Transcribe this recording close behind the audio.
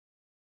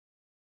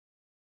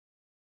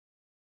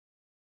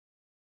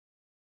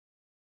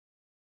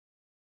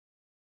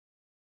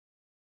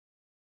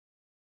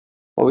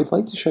What we'd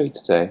like to show you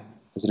today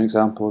is an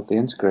example of the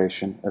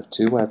integration of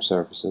two web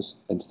services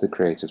into the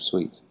Creative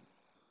Suite.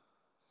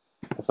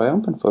 If I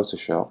open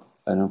Photoshop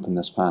and open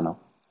this panel,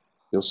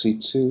 you'll see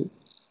two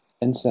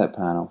inset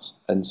panels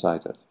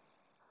inside it.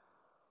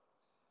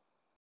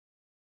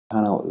 The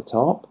panel at the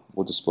top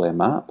will display a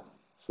map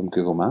from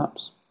Google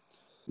Maps.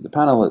 The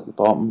panel at the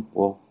bottom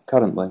will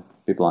currently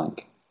be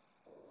blank.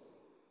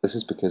 This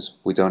is because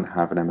we don't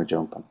have an image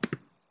open.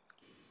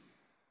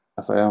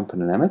 If I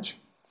open an image,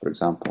 for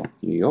example,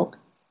 New York,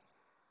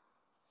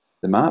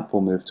 the map will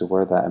move to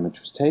where that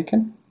image was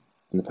taken,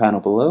 and the panel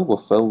below will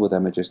fill with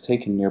images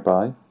taken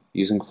nearby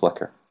using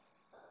Flickr.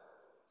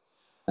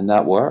 And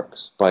that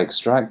works by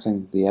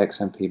extracting the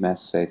XMP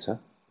metadata,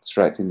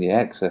 extracting the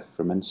EXIF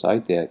from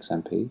inside the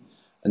XMP,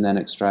 and then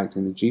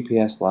extracting the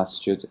GPS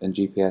latitude and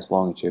GPS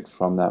longitude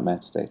from that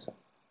metadata.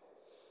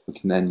 We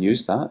can then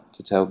use that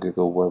to tell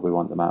Google where we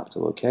want the map to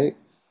locate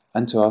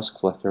and to ask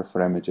Flickr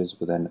for images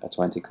within a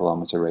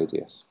 20-kilometer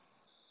radius.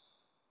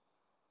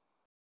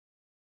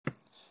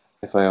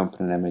 If I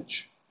open an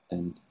image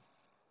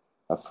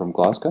from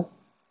Glasgow,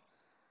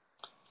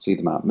 see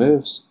the map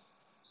moves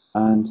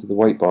and the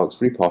white box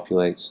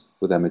repopulates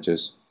with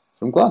images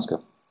from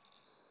Glasgow.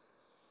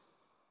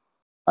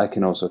 I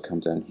can also come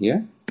down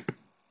here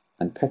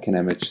and pick an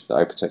image that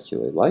I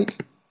particularly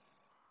like.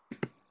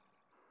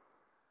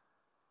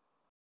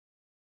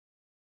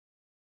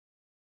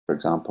 For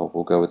example,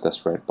 we'll go with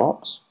this red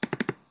box.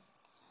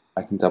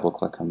 I can double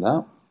click on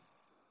that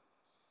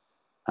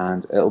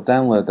and it'll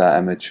download that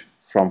image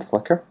from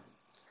Flickr,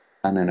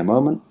 and in a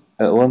moment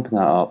it'll open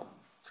that up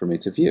for me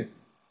to view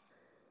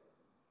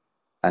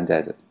and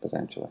edit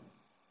potentially.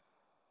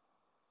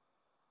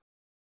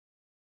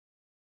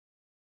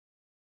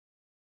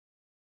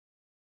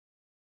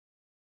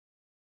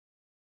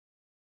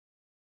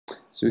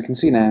 So we can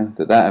see now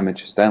that that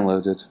image is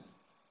downloaded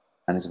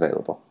and is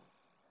available.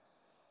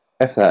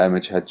 If that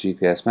image had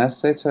GPS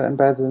metadata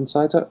embedded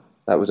inside it,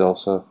 that would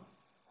also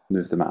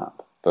move the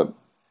map, but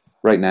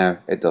right now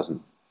it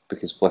doesn't,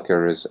 because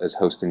Flickr is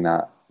hosting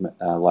that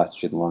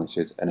latitude and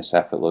longitude in a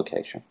separate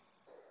location.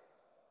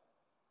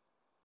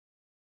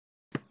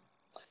 At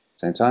the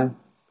same time,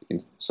 we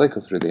can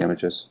cycle through the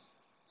images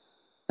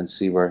and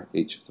see where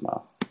each of them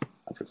are.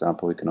 And for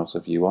example, we can also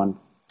view one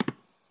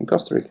in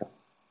Costa Rica.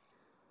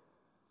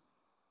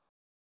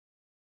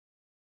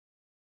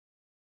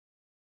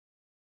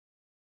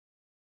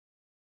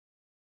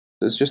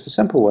 So it's just a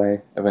simple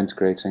way of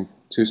integrating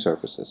two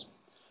services.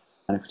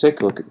 And if we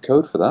take a look at the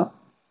code for that,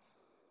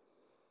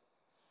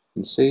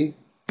 you can see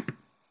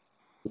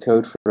the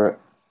code for it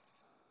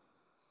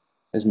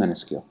is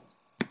minuscule.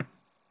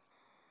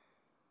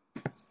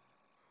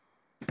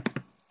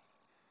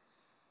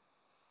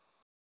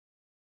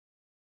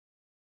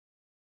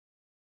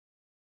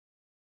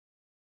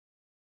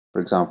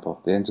 For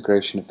example, the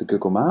integration of the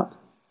Google Map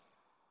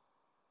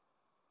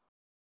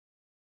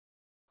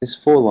is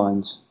 4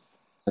 lines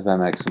of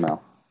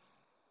MXML.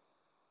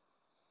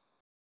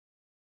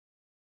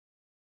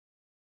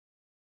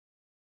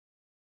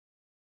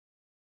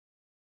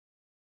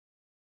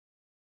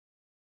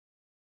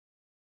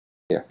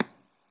 Here.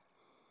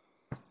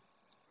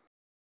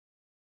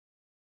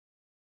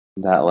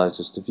 And that allows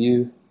us to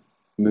view,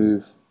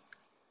 move,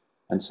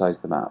 and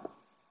size the map.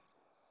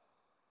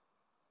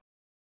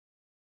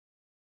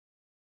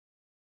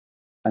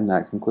 And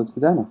that concludes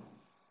the demo.